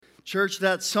Church,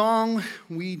 that song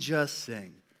we just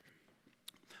sang.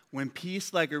 When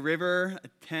peace like a river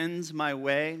attends my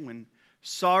way, when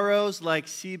sorrows like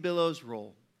sea billows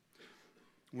roll,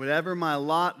 whatever my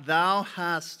lot thou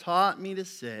hast taught me to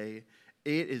say,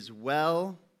 it is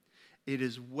well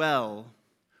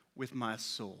with my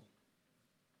soul.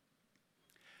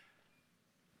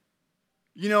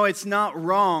 You know, it's not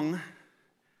wrong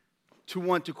to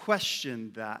want to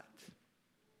question that.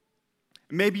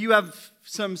 Maybe you have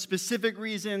some specific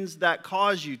reasons that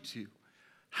cause you to.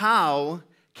 How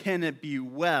can it be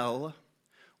well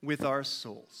with our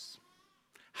souls?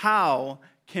 How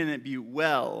can it be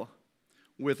well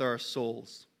with our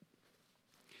souls?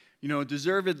 You know,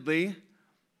 deservedly,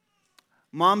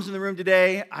 moms in the room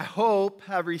today, I hope,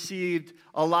 have received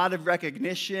a lot of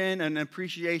recognition and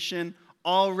appreciation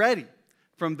already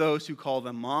from those who call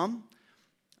them mom.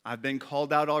 I've been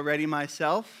called out already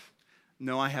myself.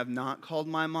 No, I have not called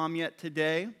my mom yet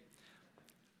today.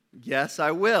 Yes, I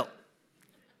will.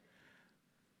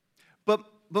 But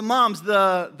moms,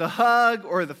 the hug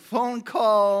or the phone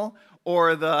call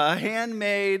or the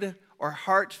handmade or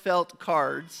heartfelt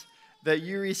cards that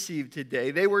you received today,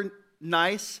 they were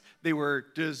nice, they were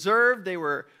deserved, they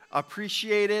were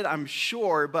appreciated, I'm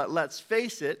sure, but let's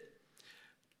face it,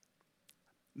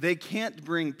 they can't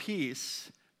bring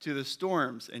peace to the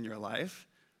storms in your life,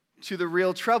 to the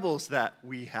real troubles that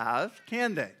we have,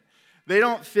 can they? They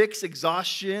don't fix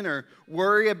exhaustion or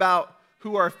worry about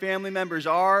who our family members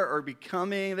are or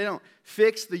becoming. They don't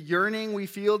fix the yearning we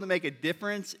feel to make a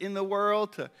difference in the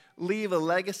world, to leave a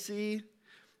legacy.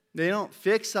 They don't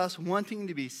fix us wanting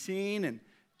to be seen and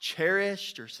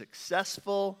cherished or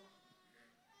successful.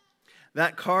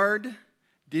 That card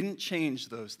didn't change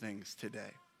those things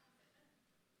today.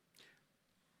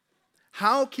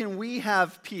 How can we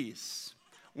have peace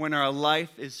when our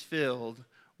life is filled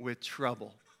with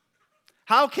trouble?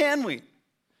 How can we?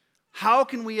 How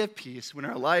can we have peace when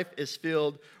our life is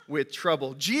filled with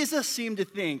trouble? Jesus seemed to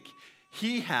think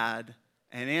he had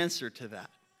an answer to that.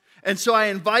 And so I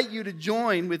invite you to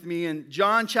join with me in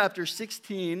John chapter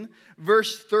 16,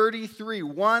 verse 33.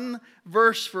 One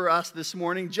verse for us this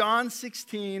morning, John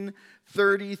 16,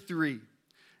 33.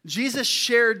 Jesus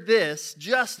shared this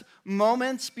just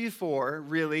moments before,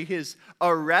 really, his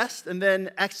arrest and then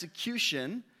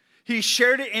execution. He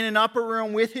shared it in an upper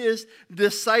room with his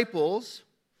disciples.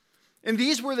 And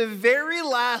these were the very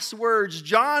last words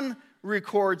John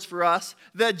records for us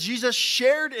that Jesus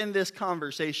shared in this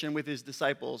conversation with his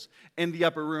disciples in the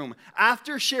upper room.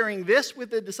 After sharing this with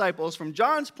the disciples, from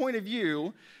John's point of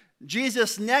view,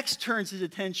 Jesus next turns his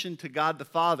attention to God the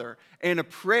Father in a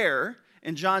prayer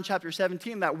in John chapter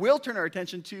 17 that we'll turn our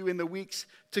attention to in the weeks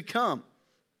to come.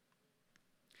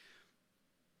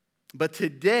 But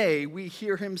today we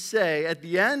hear him say at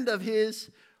the end of his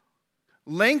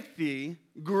lengthy,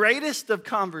 greatest of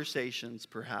conversations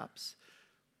perhaps,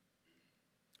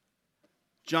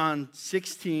 John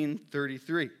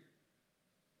 16:33.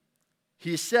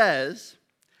 He says,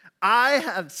 I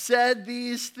have said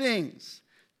these things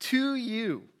to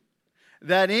you,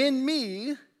 that in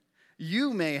me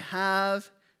you may have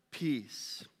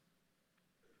peace.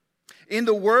 In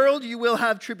the world you will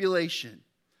have tribulation,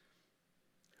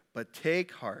 but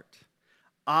take heart.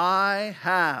 I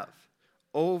have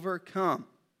overcome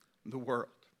the world.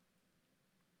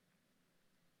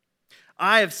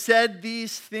 I have said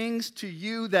these things to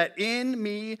you that in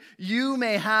me you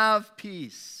may have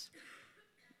peace.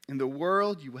 In the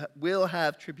world you will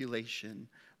have tribulation,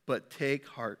 but take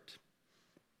heart.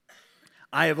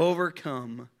 I have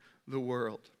overcome the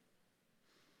world.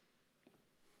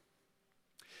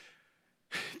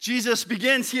 Jesus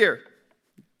begins here.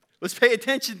 Let's pay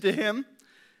attention to him.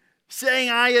 Saying,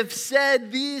 I have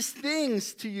said these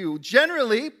things to you.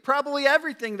 Generally, probably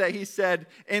everything that he said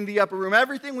in the upper room.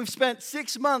 Everything we've spent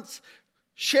 6 months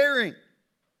sharing.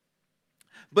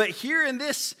 But here in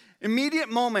this immediate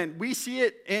moment, we see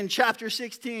it in chapter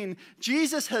 16.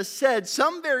 Jesus has said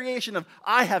some variation of,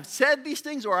 I have said these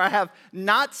things, or I have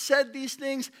not said these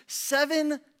things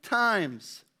 7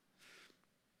 times.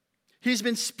 He's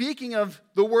been speaking of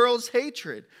the world's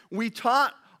hatred. We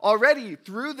taught already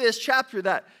through this chapter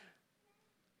that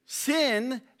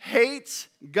sin hates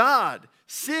God.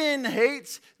 Sin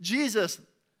hates Jesus,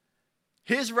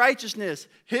 his righteousness,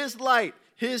 his light,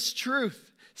 his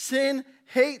truth. Sin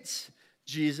hates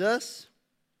Jesus.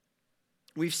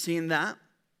 We've seen that.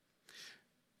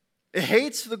 It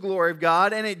hates the glory of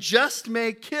God, and it just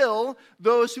may kill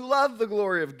those who love the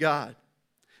glory of God.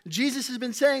 Jesus has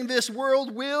been saying this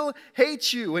world will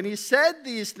hate you. And he said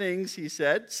these things, he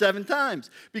said, 7 times.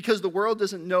 Because the world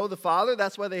doesn't know the Father,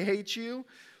 that's why they hate you.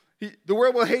 The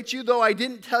world will hate you, though I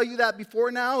didn't tell you that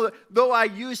before now, though I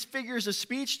used figures of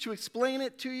speech to explain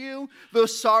it to you, though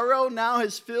sorrow now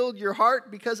has filled your heart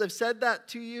because I've said that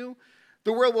to you.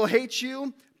 The world will hate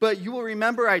you, but you will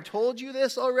remember I told you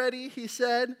this already, he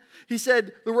said. He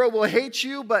said, the world will hate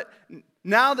you, but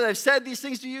now that I've said these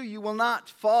things to you, you will not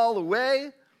fall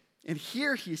away. And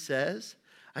here he says,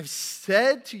 I've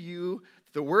said to you,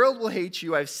 the world will hate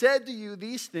you. I've said to you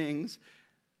these things,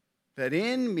 that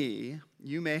in me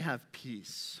you may have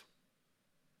peace.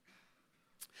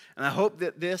 And I hope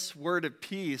that this word of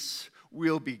peace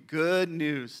will be good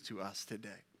news to us today.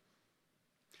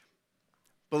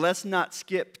 But let's not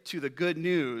skip to the good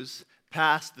news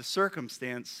past the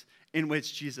circumstance in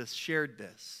which Jesus shared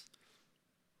this.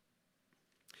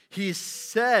 He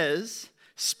says,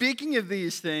 speaking of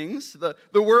these things, the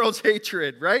world's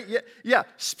hatred, right? Yeah,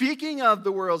 speaking of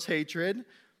the world's hatred,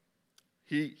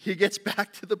 he gets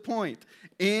back to the point.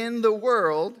 In the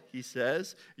world, he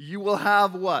says, you will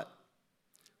have what?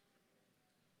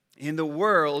 In the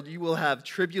world, you will have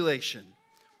tribulation.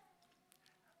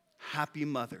 Happy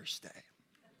Mother's Day.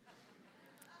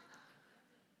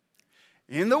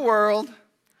 In the world,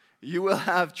 you will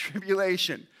have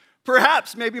tribulation.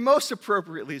 Perhaps, maybe most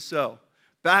appropriately so.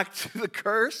 Back to the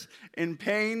curse. In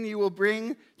pain, you will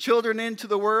bring children into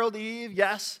the world. Eve,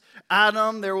 yes.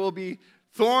 Adam, there will be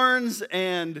thorns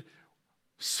and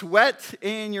sweat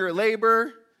in your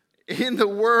labor. In the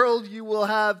world, you will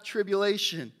have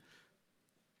tribulation.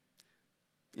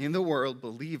 In the world,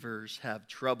 believers have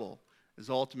trouble, is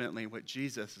ultimately what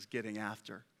Jesus is getting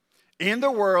after. In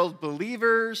the world,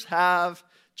 believers have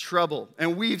trouble.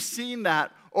 And we've seen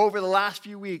that over the last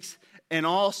few weeks in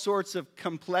all sorts of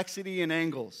complexity and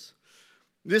angles.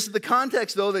 This is the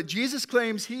context, though, that Jesus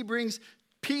claims he brings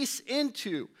peace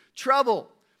into trouble,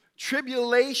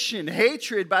 tribulation,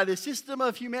 hatred by the system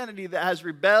of humanity that has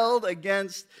rebelled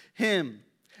against him.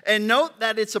 And note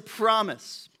that it's a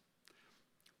promise.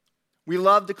 We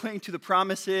love to cling to the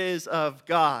promises of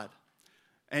God.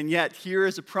 And yet, here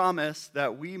is a promise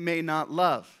that we may not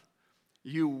love.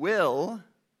 You will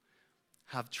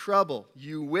have trouble.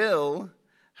 You will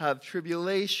have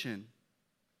tribulation.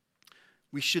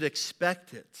 We should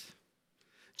expect it.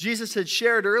 Jesus had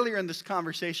shared earlier in this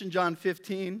conversation, John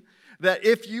 15, that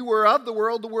if you were of the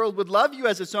world would love you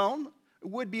as its own. It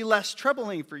would be less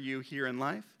troubling for you here in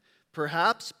life,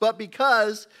 perhaps. But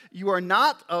because you are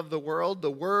not of the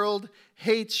world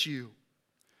hates you.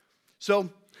 So,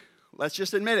 let's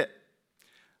just admit it.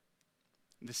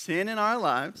 The sin in our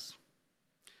lives,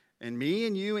 and me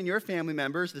and you and your family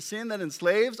members, the sin that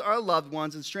enslaves our loved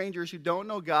ones and strangers who don't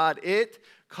know God, it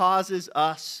causes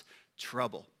us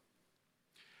trouble.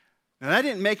 Now, that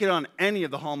didn't make it on any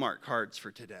of the Hallmark cards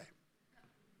for today.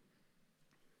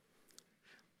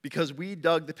 Because we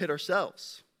dug the pit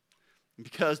ourselves.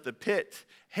 Because the pit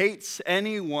hates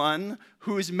anyone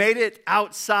who's made it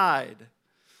outside.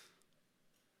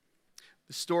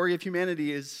 The story of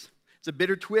humanity it's a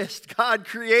bitter twist. God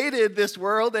created this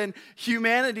world and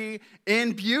humanity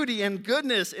in beauty and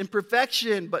goodness and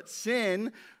perfection, but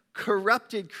sin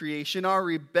corrupted creation. Our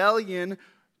rebellion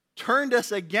turned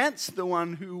us against the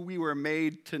one who we were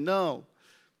made to know.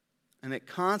 And it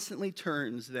constantly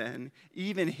turns then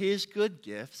even his good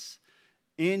gifts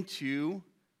into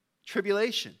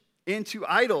tribulation, into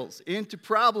idols, into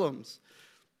problems.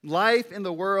 Life in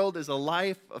the world is a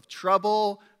life of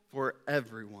trouble for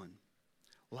everyone.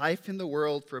 Life in the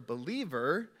world for a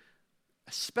believer,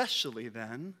 especially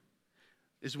then,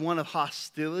 is one of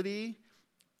hostility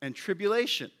and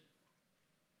tribulation.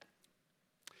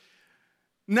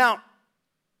 Now,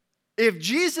 if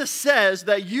Jesus says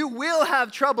that you will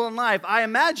have trouble in life, I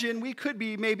imagine we could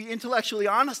be maybe intellectually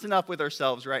honest enough with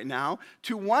ourselves right now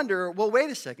to wonder, well, wait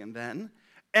a second then.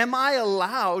 Am I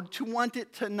allowed to want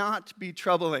it to not be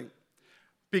troubling?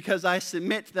 Because I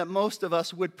submit that most of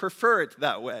us would prefer it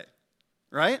that way,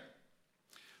 right?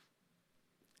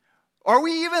 Are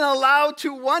we even allowed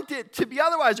to want it to be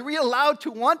otherwise? Are we allowed to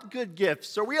want good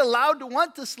gifts? Are we allowed to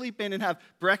want to sleep in and have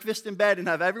breakfast in bed and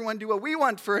have everyone do what we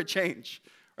want for a change?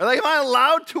 Am I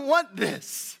allowed to want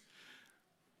this?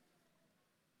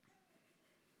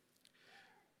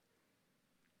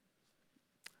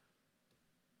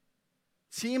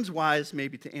 Seems wise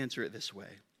maybe to answer it this way.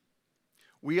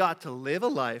 We ought to live a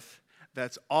life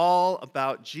that's all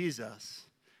about Jesus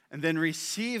and then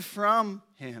receive from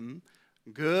him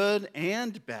good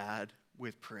and bad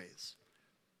with praise.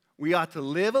 We ought to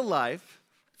live a life,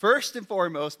 first and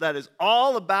foremost, that is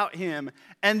all about him.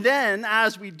 And then,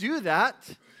 as we do that,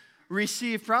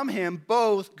 receive from him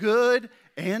both good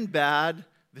and bad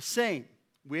the same,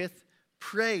 with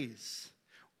praise.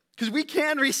 Because we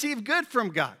can receive good from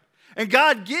God. And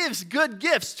God gives good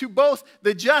gifts to both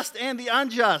the just and the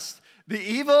unjust, the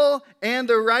evil and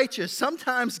the righteous.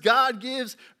 Sometimes God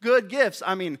gives good gifts.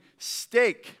 I mean,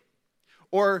 steak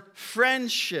or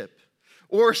friendship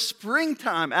or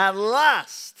springtime at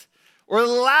last or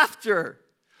laughter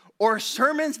or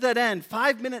sermons that end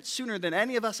 5 minutes sooner than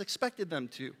any of us expected them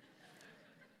to.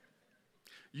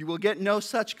 You will get no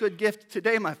such good gift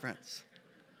today, my friends.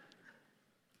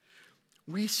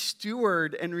 We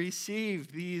steward and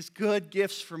receive these good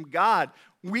gifts from God.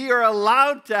 We are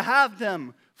allowed to have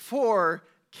them for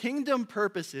kingdom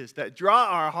purposes that draw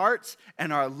our hearts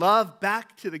and our love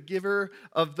back to the giver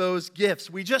of those gifts.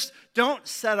 We just don't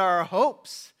set our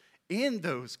hopes in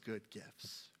those good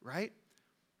gifts, right?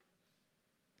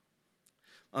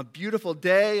 A beautiful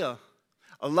day, a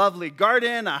lovely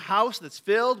garden, a house that's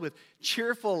filled with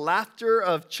cheerful laughter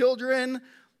of children,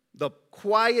 the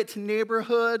quiet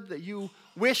neighborhood that you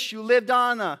wish you lived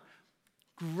on, a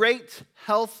great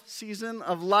health season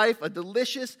of life, a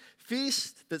delicious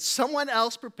feast that someone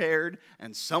else prepared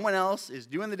and someone else is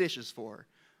doing the dishes for.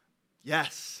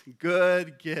 Yes,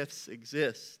 good gifts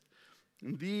exist.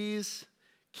 And these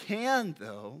can,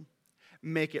 though,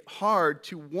 make it hard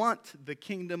to want the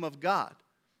kingdom of God.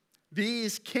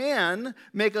 These can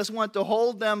make us want to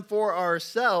hold them for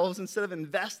ourselves instead of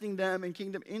investing them in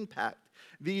kingdom impact.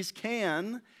 These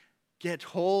can get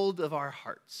hold of our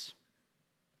hearts.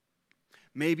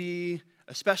 Maybe,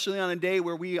 especially on a day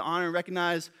where we honor and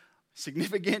recognize a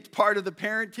significant part of the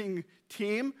parenting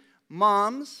team,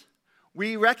 moms,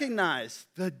 we recognize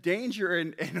the danger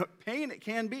and pain it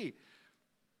can be.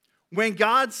 When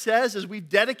God says, as we've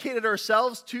dedicated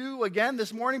ourselves to, again,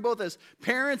 this morning, both as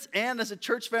parents and as a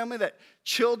church family, that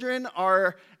children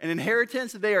are an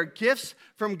inheritance, that they are gifts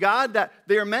from God, that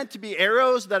they are meant to be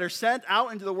arrows that are sent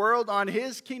out into the world on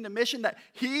His kingdom mission, that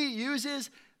He uses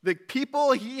the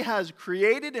people He has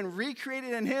created and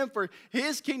recreated in Him for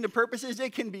His kingdom purposes,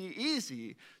 it can be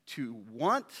easy to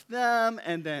want them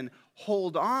and then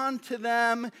hold on to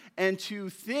them and to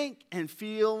think and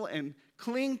feel and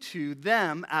cling to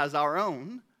them as our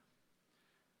own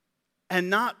and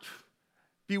not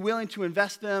be willing to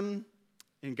invest them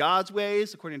in God's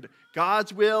ways, according to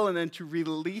God's will, and then to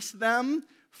release them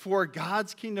for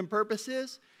God's kingdom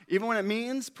purposes, even when it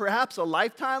means perhaps a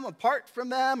lifetime apart from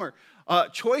them or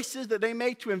choices that they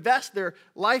make to invest their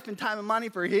life and time and money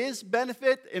for His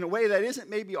benefit in a way that isn't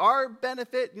maybe our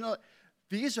benefit. You know,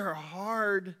 these are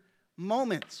hard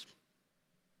moments.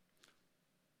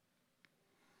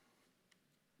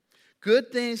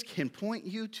 Good things can point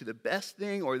you to the best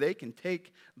thing, or they can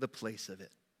take the place of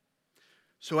it.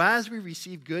 So as we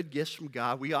receive good gifts from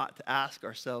God, we ought to ask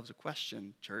ourselves a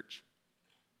question, church.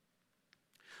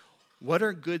 What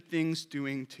are good things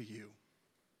doing to you?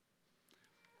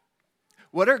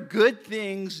 What are good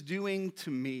things doing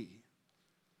to me?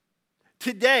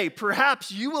 Today,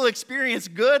 perhaps you will experience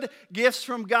good gifts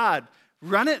from God.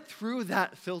 Run it through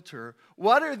that filter.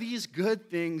 What are these good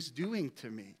things doing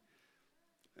to me?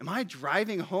 Am I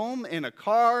driving home in a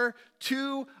car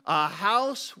to a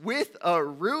house with a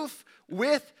roof,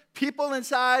 with people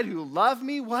inside who love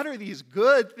me? What are these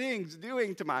good things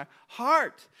doing to my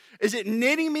heart? Is it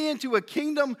knitting me into a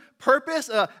kingdom purpose,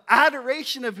 an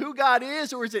adoration of who God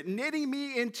is, or is it knitting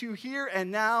me into here and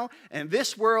now and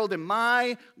this world and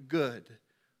my good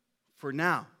for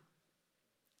now?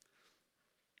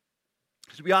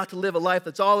 Because we ought to live a life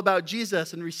that's all about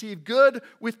Jesus and receive good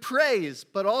with praise,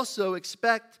 but also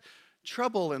expect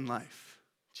trouble in life,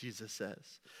 Jesus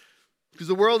says. Because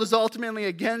the world is ultimately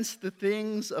against the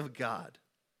things of God.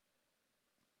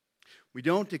 We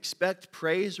don't expect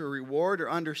praise or reward or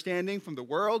understanding from the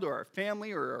world or our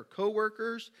family or our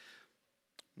coworkers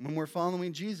when we're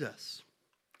following Jesus.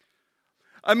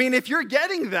 I mean, if you're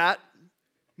getting that,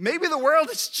 maybe the world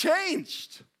has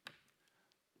changed.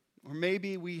 Or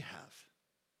maybe we have.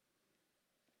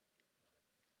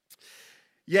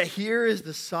 Yet here is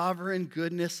the sovereign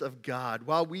goodness of God.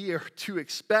 While we are to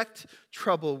expect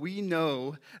trouble, we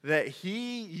know that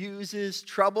He uses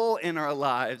trouble in our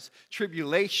lives,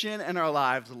 tribulation in our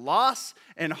lives, loss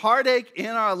and heartache in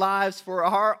our lives for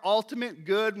our ultimate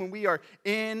good when we are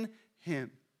in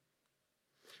Him.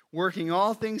 Working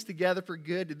all things together for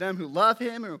good to them who love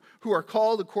Him and who are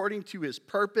called according to His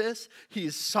purpose. He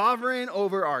is sovereign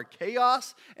over our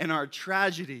chaos and our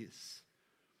tragedies.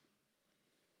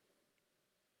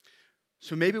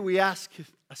 So maybe we ask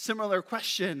a similar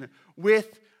question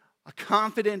with a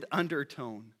confident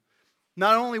undertone.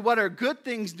 Not only what are good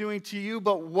things doing to you,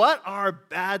 but what are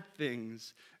bad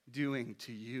things doing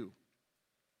to you?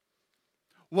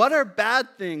 What are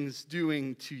bad things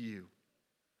doing to you?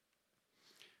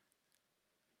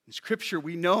 In Scripture,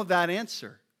 we know that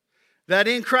answer. That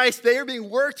in Christ they are being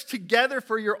worked together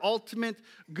for your ultimate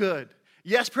good.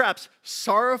 Yes, perhaps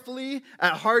sorrowfully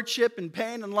at hardship and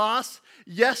pain and loss.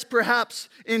 Yes, perhaps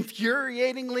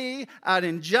infuriatingly at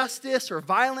injustice or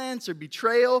violence or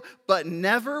betrayal, but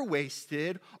never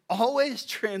wasted, always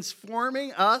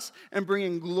transforming us and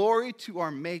bringing glory to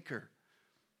our Maker.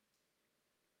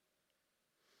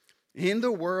 In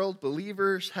the world,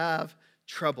 believers have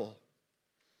trouble.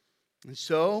 And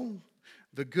so,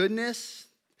 the goodness,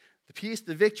 the peace,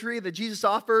 the victory that Jesus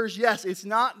offers, yes, it's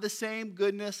not the same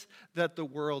goodness that the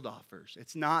world offers.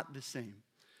 It's not the same.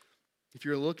 If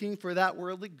you're looking for that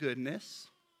worldly goodness,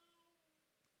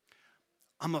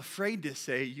 I'm afraid to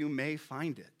say you may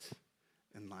find it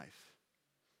in life.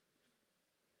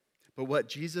 But what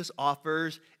Jesus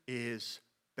offers is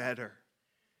better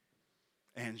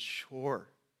and sure.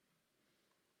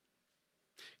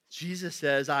 Jesus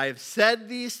says, I have said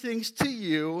these things to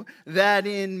you that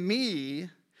in me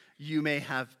you may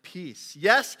have peace.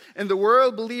 Yes, in the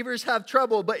world, believers have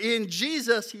trouble, but in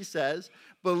Jesus, he says,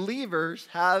 believers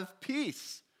have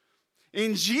peace.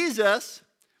 In Jesus,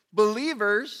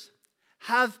 believers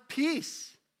have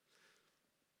peace.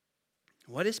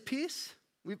 What is peace?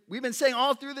 We've been saying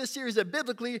all through this series that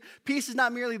biblically, peace is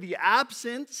not merely the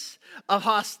absence of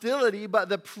hostility, but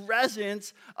the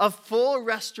presence of full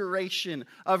restoration,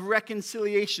 of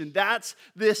reconciliation. That's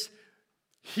this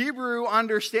Hebrew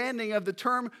understanding of the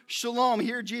term shalom.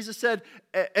 Here Jesus said,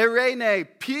 eirene,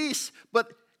 peace,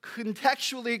 but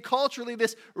contextually, culturally,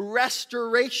 this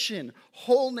restoration,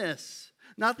 wholeness.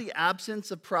 Not the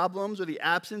absence of problems or the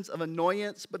absence of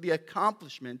annoyance, but the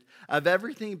accomplishment of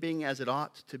everything being as it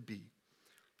ought to be.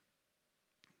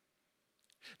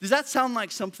 Does that sound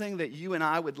like something that you and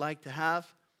I would like to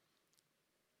have?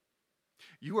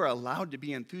 You are allowed to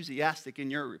be enthusiastic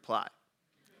in your reply.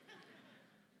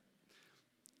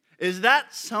 Is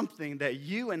that something that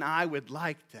you and I would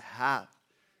like to have?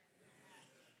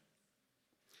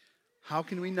 How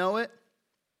can we know it?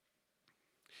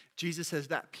 Jesus says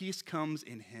that peace comes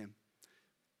in him.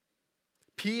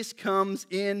 Peace comes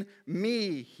in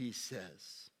me, he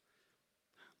says.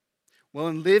 Well,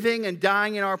 in living and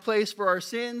dying in our place for our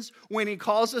sins, when he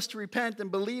calls us to repent and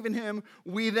believe in him,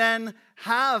 we then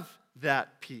have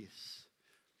that peace.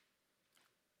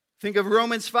 Think of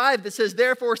Romans 5 that says,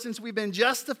 therefore, since we've been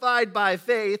justified by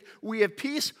faith, we have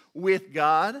peace with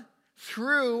God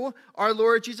through our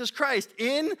Lord Jesus Christ.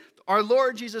 In our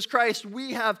Lord Jesus Christ,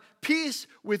 we have peace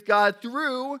with God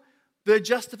through the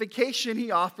justification he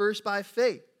offers by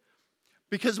faith.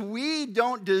 Because we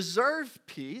don't deserve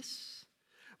peace,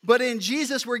 but in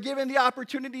Jesus, we're given the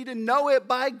opportunity to know it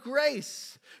by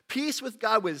grace. Peace with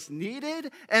God was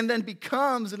needed and then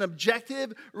becomes an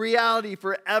objective reality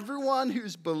for everyone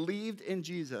who's believed in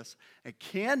Jesus. It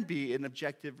can be an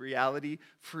objective reality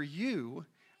for you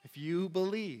if you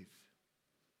believe.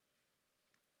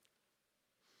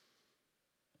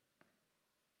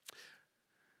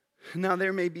 Now,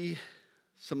 there may be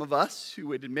some of us who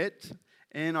would admit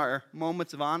in our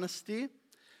moments of honesty,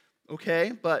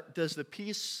 okay, but does the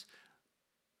peace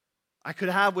I could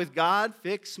have with God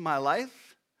fix my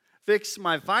life? Fix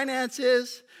my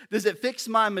finances? Does it fix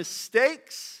my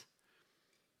mistakes?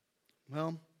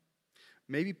 Well,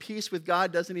 maybe peace with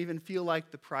God doesn't even feel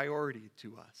like the priority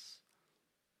to us.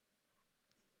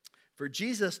 For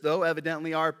Jesus, though,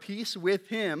 evidently our peace with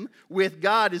him, with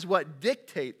God, is what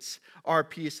dictates our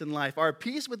peace in life. Our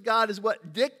peace with God is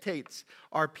what dictates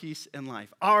our peace in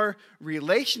life. Our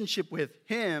relationship with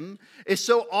him is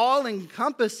so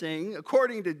all-encompassing,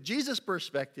 according to Jesus'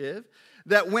 perspective,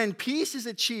 that when peace is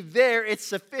achieved there, it's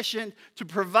sufficient to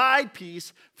provide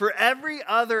peace for every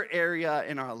other area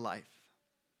in our life.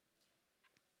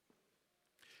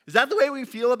 Is that the way we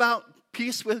feel about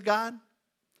peace with God?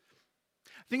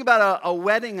 Think about a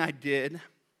wedding I did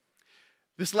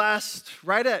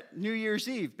right at New Year's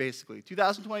Eve, basically.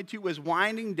 2022 was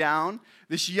winding down.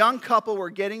 This young couple were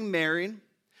getting married.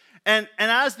 And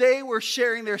as they were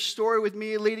sharing their story with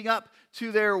me leading up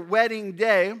to their wedding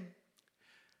day,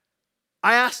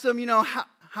 I asked them,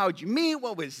 how'd you meet?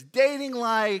 What was dating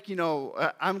like?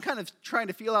 I'm kind of trying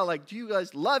to feel out, do you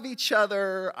guys love each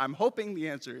other? I'm hoping the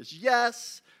answer is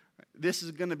yes. This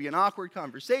is going to be an awkward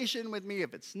conversation with me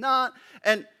if it's not.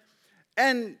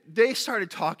 And they started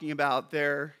talking about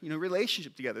their,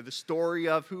 relationship together, the story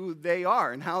of who they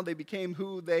are and how they became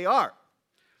who they are.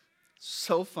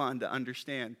 So fun to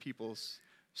understand people's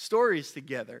stories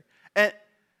together.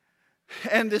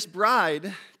 And this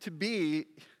bride-to-be,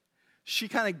 she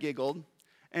kind of giggled,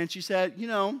 and she said,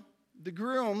 the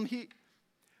groom,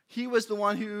 he was the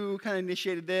one who kind of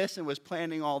initiated this and was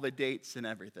planning all the dates and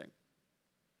everything.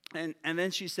 And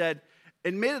then she said,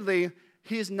 admittedly,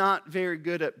 he is not very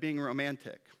good at being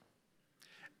romantic.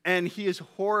 And he is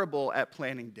horrible at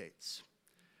planning dates.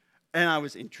 And I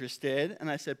was interested, and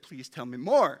I said, please tell me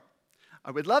more.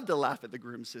 I would love to laugh at the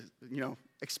groom's,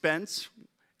 expense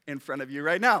in front of you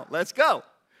right now. Let's go.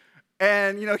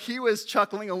 And, he was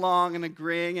chuckling along and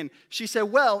agreeing. And she said,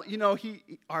 well,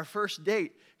 our first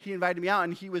date, he invited me out,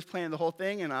 and he was planning the whole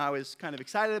thing, and I was kind of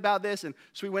excited about this. And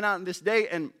so we went out on this date,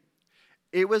 and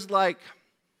it was like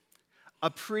a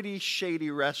pretty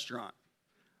shady restaurant.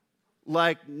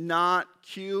 Like, not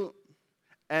cute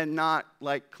and not,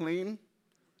 clean.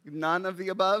 None of the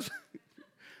above.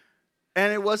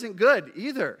 And it wasn't good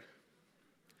either.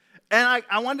 And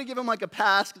I wanted to give him a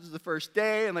pass because it was the first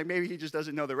day, and maybe he just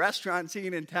doesn't know the restaurant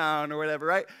scene in town or whatever,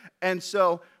 right? And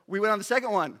so we went on the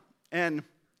second one, and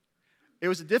it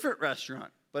was a different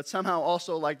restaurant, but somehow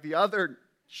also the other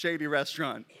shady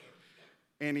restaurant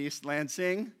in East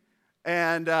Lansing.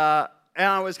 And I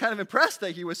was kind of impressed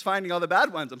that he was finding all the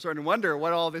bad ones. I'm starting to wonder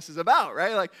what all this is about,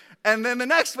 right? And then the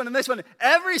next one and this one.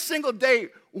 Every single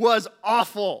date was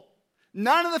awful.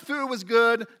 None of the food was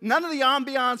good. None of the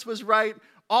ambiance was right.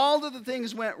 All of the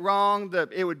things went wrong.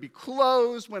 It would be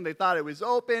closed when they thought it was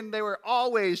open. They were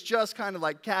always just kind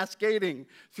of cascading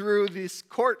through this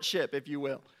courtship, if you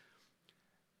will.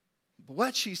 But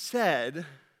what she said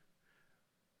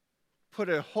put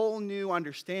a whole new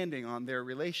understanding on their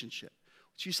relationship.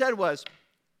 She said was,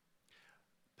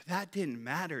 but that didn't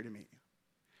matter to me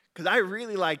because I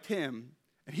really liked him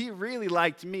and he really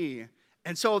liked me.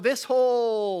 And so this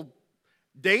whole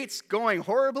dates going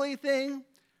horribly thing,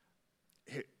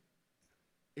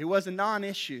 it was a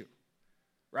non-issue,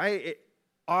 right?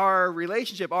 Our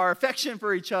relationship, our affection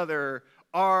for each other,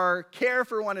 our care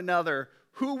for one another,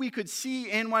 who we could see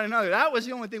in one another, that was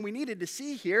the only thing we needed to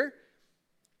see here.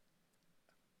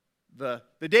 The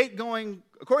date going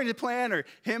according to plan, or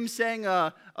him saying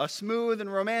a smooth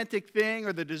and romantic thing,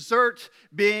 or the dessert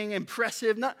being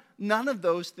impressive, none of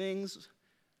those things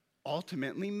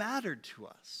ultimately mattered to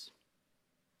us.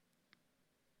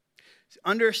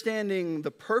 Understanding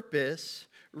the purpose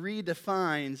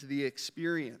redefines the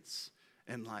experience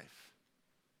in life.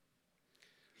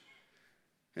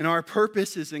 And our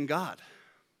purpose is in God.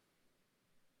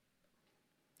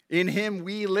 In him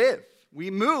we live. We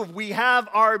move, we have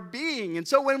our being. And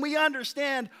so when we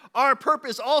understand our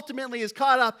purpose ultimately is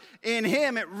caught up in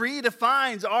him, it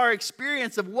redefines our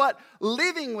experience of what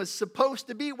living was supposed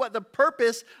to be, what the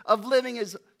purpose of living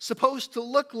is supposed to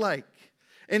look like.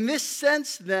 In this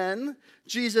sense, then,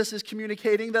 Jesus is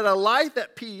communicating that a life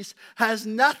at peace has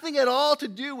nothing at all to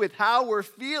do with how we're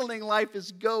feeling life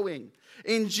is going.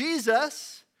 In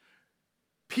Jesus,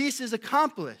 peace is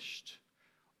accomplished.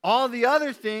 All the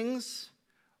other things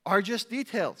are just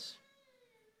details.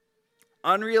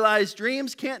 Unrealized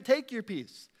dreams can't take your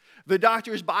peace. The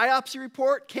doctor's biopsy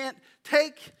report can't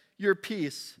take your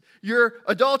peace. Your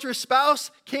adulterous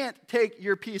spouse can't take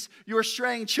your peace. Your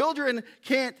straying children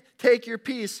can't take your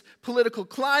peace. Political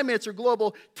climates or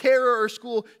global terror or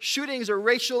school shootings or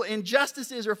racial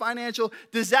injustices or financial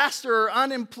disaster or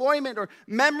unemployment or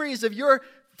memories of your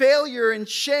failure and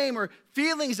shame or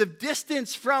feelings of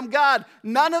distance from God.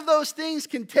 None of those things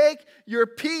can take your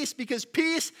peace because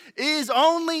peace is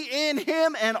only in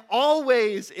him and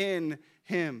always in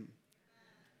him.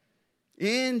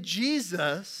 In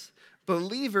Jesus,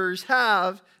 believers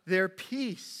have their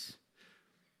peace.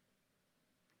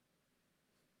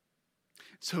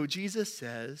 So Jesus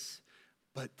says,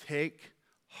 but take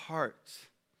heart.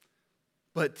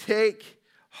 But take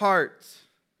heart.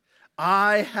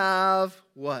 I have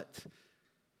what?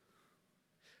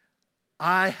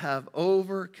 I have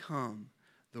overcome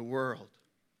the world.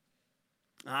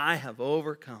 I have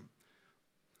overcome.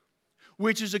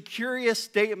 Which is a curious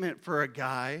statement for a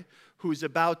guy who's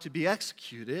about to be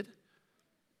executed.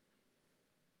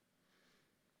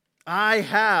 I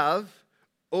have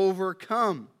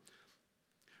overcome.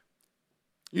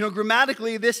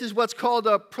 Grammatically, this is what's called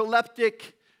a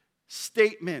proleptic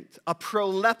statement. A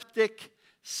proleptic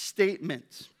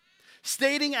statement.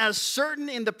 Stating as certain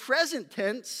in the present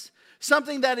tense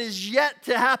something that is yet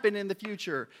to happen in the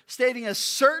future. Stating as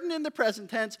certain in the present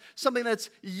tense something that's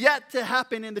yet to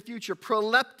happen in the future.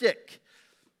 Proleptic.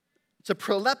 It's a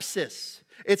prolepsis.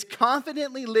 It's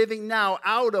confidently living now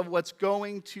out of what's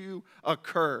going to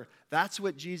occur. That's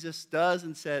what Jesus does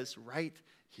and says right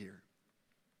here.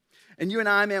 And you and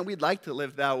I, man, we'd like to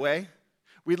live that way.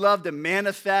 We'd love to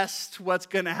manifest what's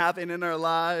going to happen in our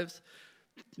lives,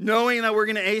 knowing that we're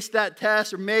going to ace that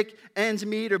test or make ends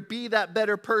meet or be that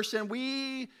better person.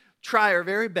 We try our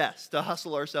very best to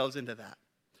hustle ourselves into that.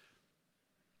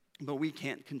 But we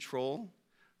can't control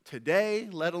today,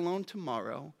 let alone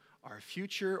tomorrow, our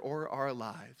future or our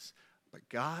lives, but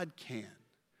God can.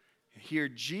 And here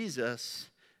Jesus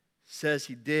says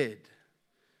he did.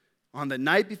 On the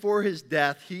night before his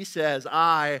death, he says,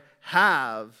 I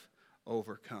have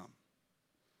overcome.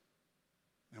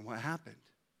 And what happened?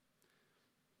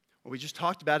 Well, we just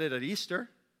talked about it at Easter.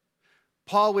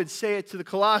 Paul would say it to the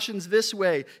Colossians this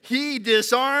way: he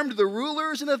disarmed the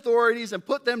rulers and authorities and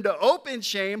put them to open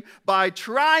shame by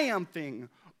triumphing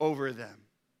over them.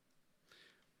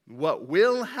 What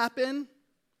will happen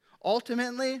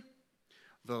ultimately?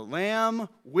 The Lamb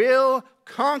will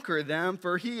conquer them,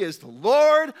 for he is the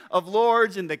Lord of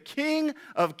lords and the King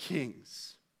of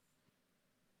kings.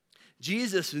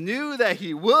 Jesus knew that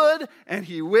he would and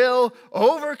he will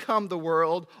overcome the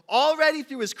world already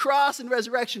through his cross and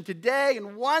resurrection today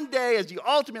and one day as he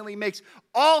ultimately makes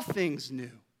all things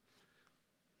new.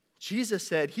 Jesus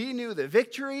said he knew the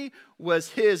victory was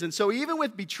his. And so even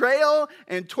with betrayal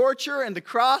and torture and the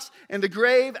cross and the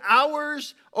grave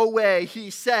hours away,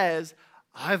 he says,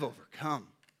 I've overcome.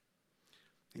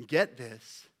 And get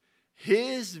this,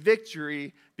 his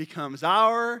victory becomes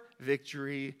our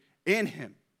victory in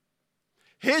him.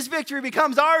 His victory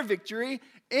becomes our victory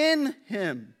in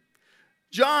him.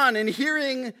 John, in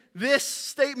hearing this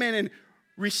statement and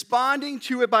responding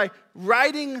to it by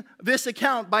writing this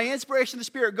account by inspiration of the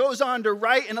Spirit, goes on to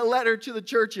write in a letter to the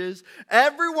churches,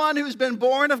 everyone who's been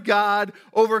born of God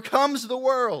overcomes the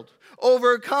world.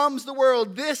 Overcomes the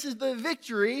world. This is the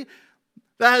victory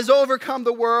that has overcome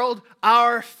the world,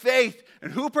 our faith.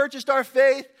 And who purchased our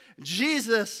faith?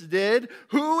 Jesus did.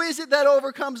 Who is it that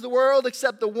overcomes the world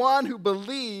except the one who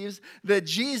believes that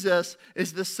Jesus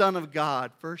is the Son of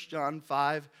God? 1 John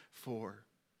 5:4.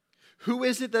 Who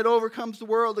is it that overcomes the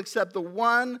world except the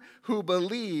one who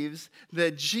believes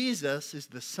that Jesus is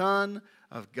the Son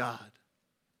of God?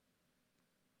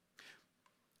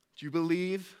 Do you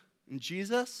believe in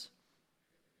Jesus?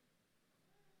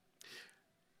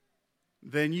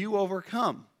 Then you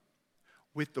overcome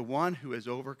with the one who has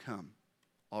overcome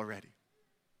already.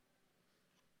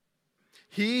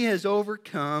 He has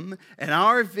overcome, and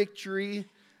our victory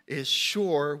is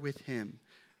sure with him.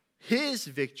 His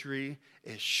victory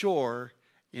is sure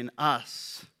in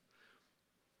us.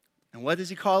 And what does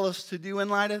he call us to do in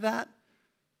light of that?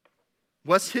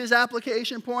 What's his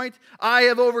application point? I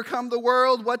have overcome the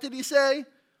world. What did he say?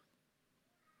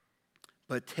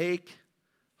 But take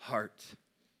heart.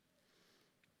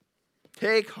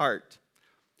 Take heart.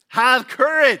 Have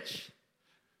courage.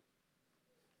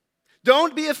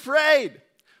 Don't be afraid.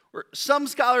 Or some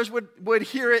scholars would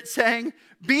hear it saying,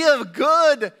 be of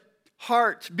good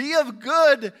heart. Be of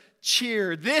good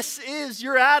cheer. This is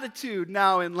your attitude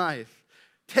now in life.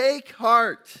 Take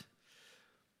heart.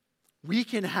 We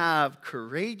can have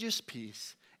courageous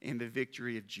peace in the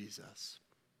victory of Jesus.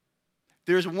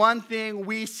 There's one thing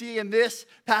we see in this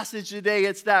passage today.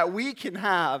 It's that we can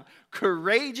have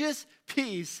courageous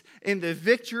peace in the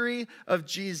victory of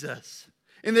Jesus.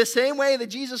 In the same way that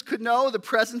Jesus could know the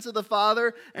presence of the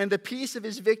Father and the peace of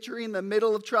his victory in the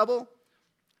middle of trouble,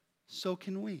 so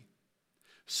can we.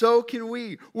 So can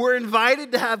we. We're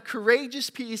invited to have courageous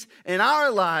peace in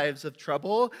our lives of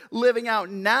trouble, living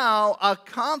out now a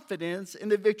confidence in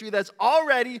the victory that's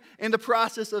already in the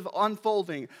process of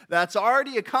unfolding, that's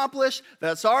already accomplished,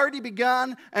 that's already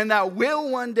begun, and that will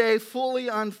one day fully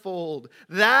unfold.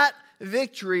 That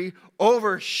victory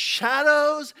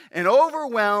overshadows and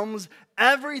overwhelms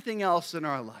everything else in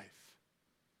our life.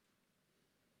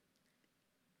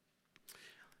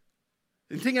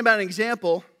 And thinking about an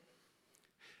example,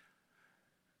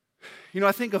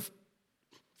 I think of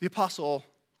the Apostle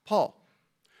Paul,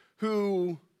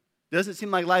 who doesn't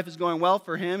seem like life is going well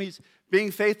for him. He's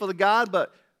being faithful to God,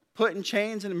 but put in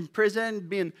chains and in prison,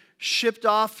 being shipped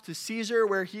off to Caesar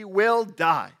where he will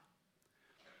die.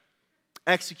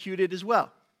 Executed as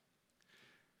well.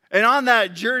 And on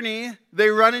that journey, they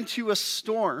run into a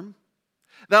storm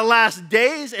that lasts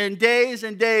days and days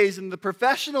and days, and the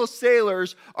professional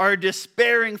sailors are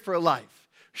despairing for life,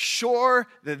 sure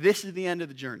that this is the end of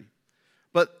the journey.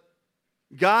 But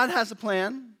God has a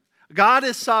plan. God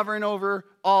is sovereign over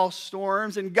all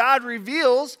storms, and God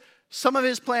reveals some of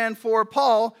his plan for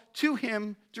Paul to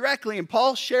him directly, and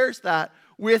Paul shares that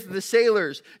with the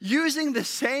sailors, using the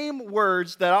same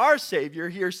words that our Savior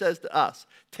here says to us.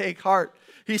 Take heart.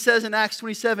 He says in Acts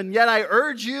 27, yet I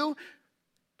urge you,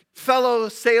 fellow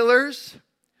sailors,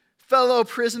 fellow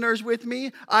prisoners with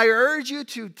me, I urge you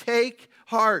to take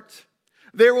heart.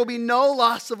 There will be no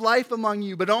loss of life among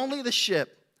you, but only the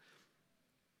ship.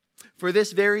 For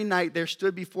this very night there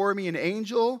stood before me an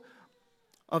angel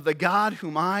of the God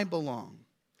whom I belong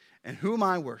and whom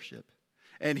I worship.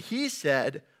 And he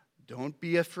said, don't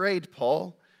be afraid,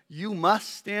 Paul. you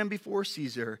must stand before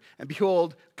Caesar. And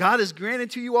behold, God has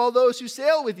granted to you all those who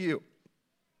sail with you.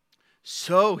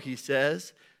 So, he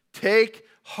says, take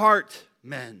heart,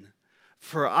 men,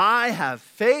 for I have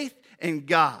faith in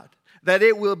God that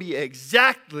it will be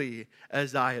exactly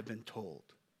as I have been told.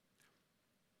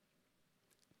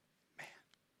 Man,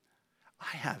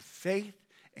 I have faith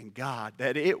in God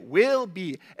that it will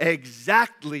be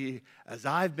exactly as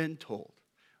I've been told.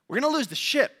 We're going to lose the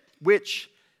ship, which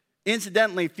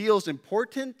incidentally feels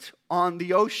important on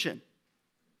the ocean.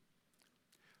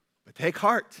 But take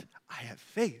heart, I have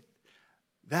faith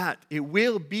that it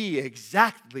will be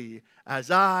exactly as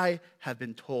I have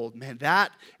been told. Man,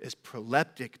 that is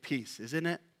proleptic peace, isn't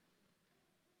it?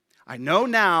 I know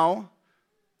now,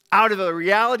 out of the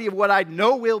reality of what I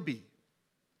know will be.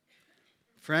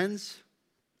 Friends,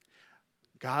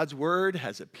 God's word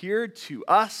has appeared to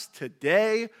us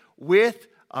today with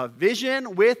a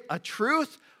vision, with a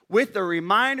truth, with a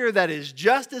reminder that is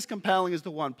just as compelling as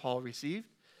the one Paul received.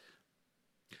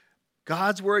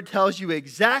 God's word tells you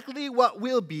exactly what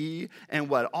will be and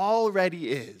what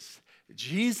already is.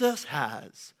 Jesus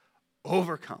has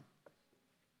overcome.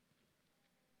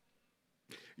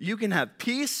 You can have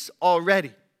peace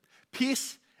already,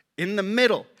 peace in the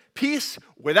middle, peace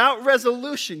without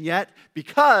resolution yet,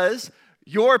 because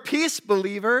your peace,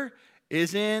 believer,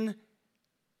 is in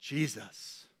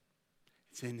Jesus.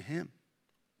 It's in him.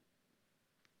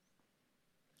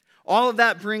 All of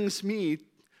that brings me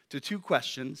to two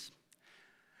questions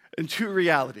and two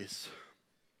realities.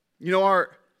 You know, our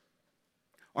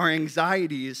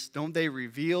anxieties, don't they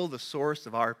reveal the source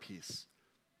of our peace?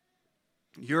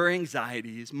 Your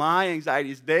anxieties, my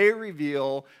anxieties, they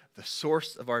reveal the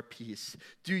source of our peace.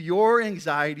 Do your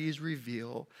anxieties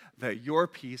reveal that your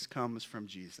peace comes from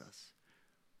Jesus?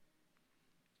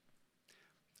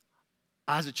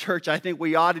 As a church, I think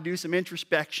we ought to do some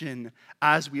introspection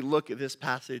as we look at this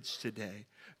passage today.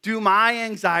 Do my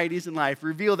anxieties in life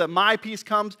reveal that my peace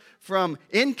comes from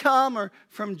income or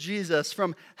from Jesus,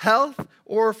 from health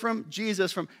or from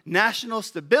Jesus, from national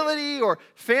stability or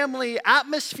family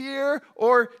atmosphere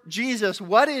or Jesus?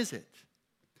 What is it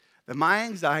that my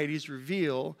anxieties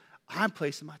reveal I'm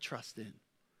placing my trust in?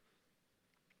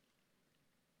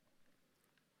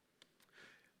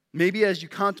 Maybe as you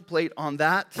contemplate on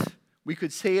that, we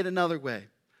could say it another way.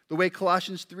 The way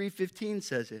Colossians 3:15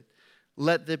 says it.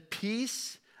 Let the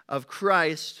peace of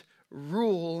Christ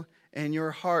rule in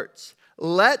your hearts.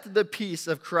 Let the peace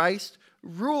of Christ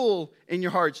rule in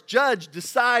your hearts. Judge,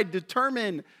 decide,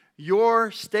 determine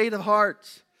your state of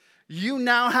heart. You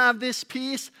now have this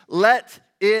peace. Let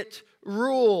it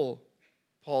rule,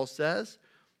 Paul says.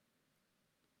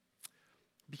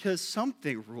 Because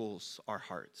something rules our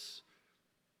hearts.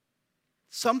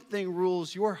 Something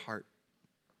rules your heart.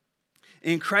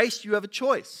 In Christ, you have a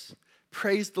choice.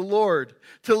 Praise the Lord.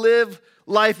 To live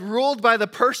life ruled by the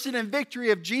person and victory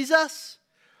of Jesus,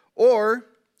 or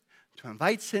to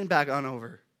invite sin back on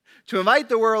over, to invite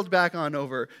the world back on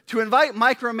over, to invite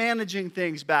micromanaging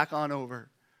things back on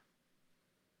over.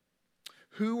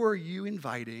 Who are you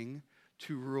inviting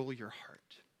to rule your heart?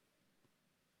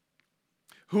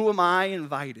 Who am I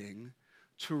inviting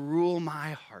to rule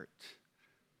my heart?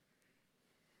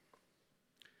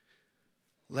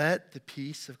 Let the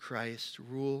peace of Christ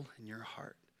rule in your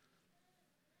heart.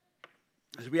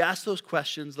 As we ask those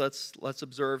questions, let's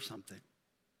observe something.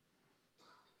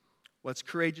 What's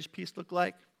courageous peace look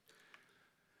like?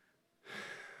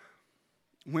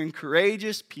 When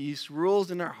courageous peace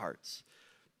rules in our hearts,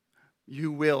 you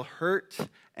will hurt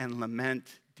and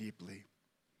lament deeply.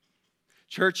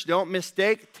 Church, don't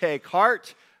mistake, take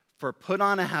heart, for put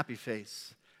on a happy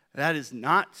face. That is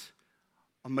not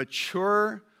a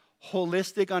mature,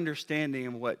 holistic understanding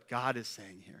of what God is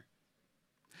saying here.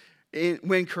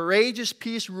 When courageous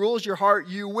peace rules your heart,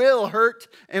 you will hurt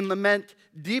and lament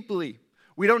deeply.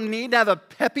 We don't need to have a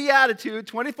peppy attitude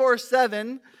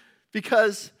 24/7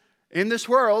 because in this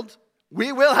world,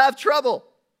 we will have trouble.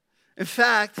 In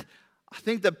fact, I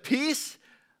think the peace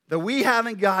that we have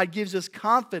in God gives us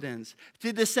confidence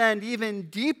to descend even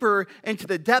deeper into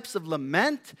the depths of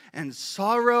lament and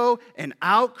sorrow and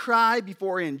outcry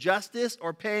before injustice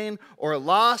or pain or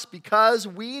loss, because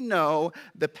we know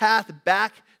the path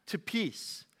back to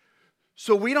peace.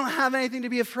 So we don't have anything to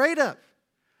be afraid of.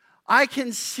 I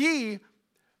can see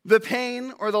the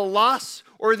pain or the loss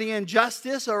or the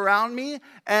injustice around me,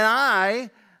 and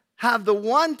I have the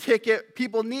one ticket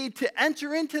people need to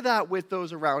enter into that with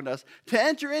those around us, to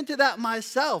enter into that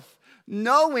myself,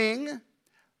 knowing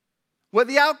what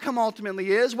the outcome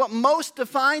ultimately is, what most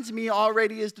defines me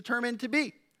already is determined to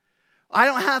be. I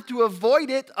don't have to avoid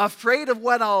it, afraid of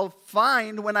what I'll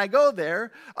find when I go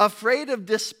there, afraid of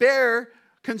despair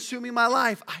consuming my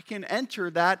life. I can enter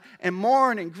that and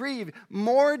mourn and grieve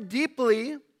more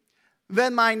deeply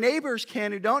than my neighbors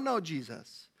can who don't know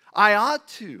Jesus. I ought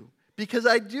to, because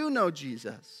I do know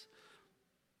Jesus.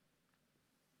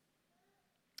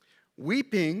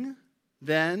 Weeping,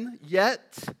 then,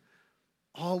 yet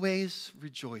always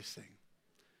rejoicing.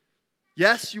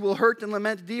 Yes, you will hurt and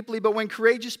lament deeply, but when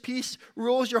courageous peace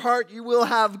rules your heart, you will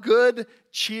have good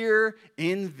cheer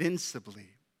invincibly.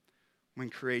 When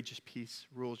courageous peace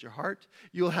rules your heart,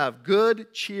 you'll have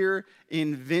good cheer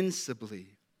invincibly.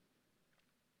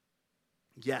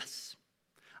 Yes,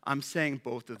 I'm saying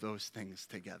both of those things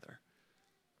together.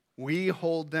 We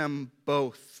hold them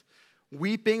both.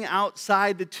 Weeping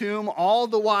outside the tomb, all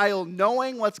the while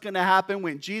knowing what's going to happen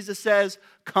when Jesus says,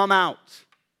 "Come out."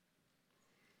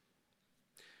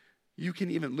 You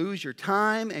can even lose your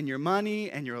time and your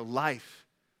money and your life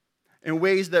in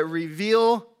ways that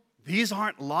reveal these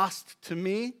aren't lost to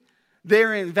me.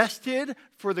 They're invested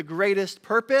for the greatest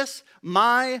purpose,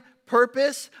 my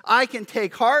purpose. I can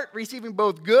take heart, receiving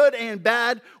both good and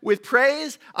bad with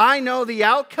praise. I know the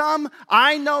outcome.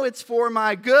 I know it's for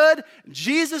my good.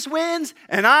 Jesus wins,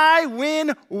 and I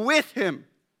win with him.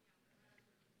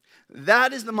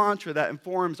 That is the mantra that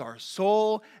informs our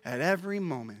soul at every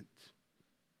moment.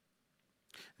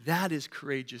 That is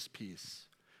courageous peace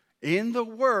in the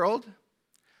world,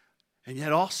 and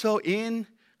yet also in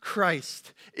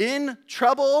Christ, in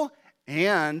trouble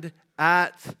and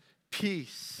at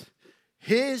peace.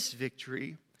 His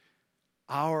victory,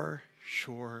 our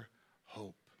sure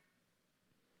hope.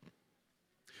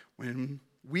 When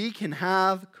we can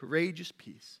have courageous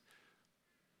peace,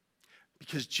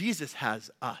 because Jesus has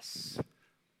us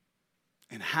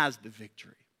and has the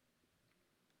victory.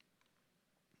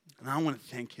 And I want to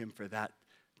thank him for that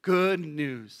good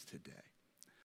news today.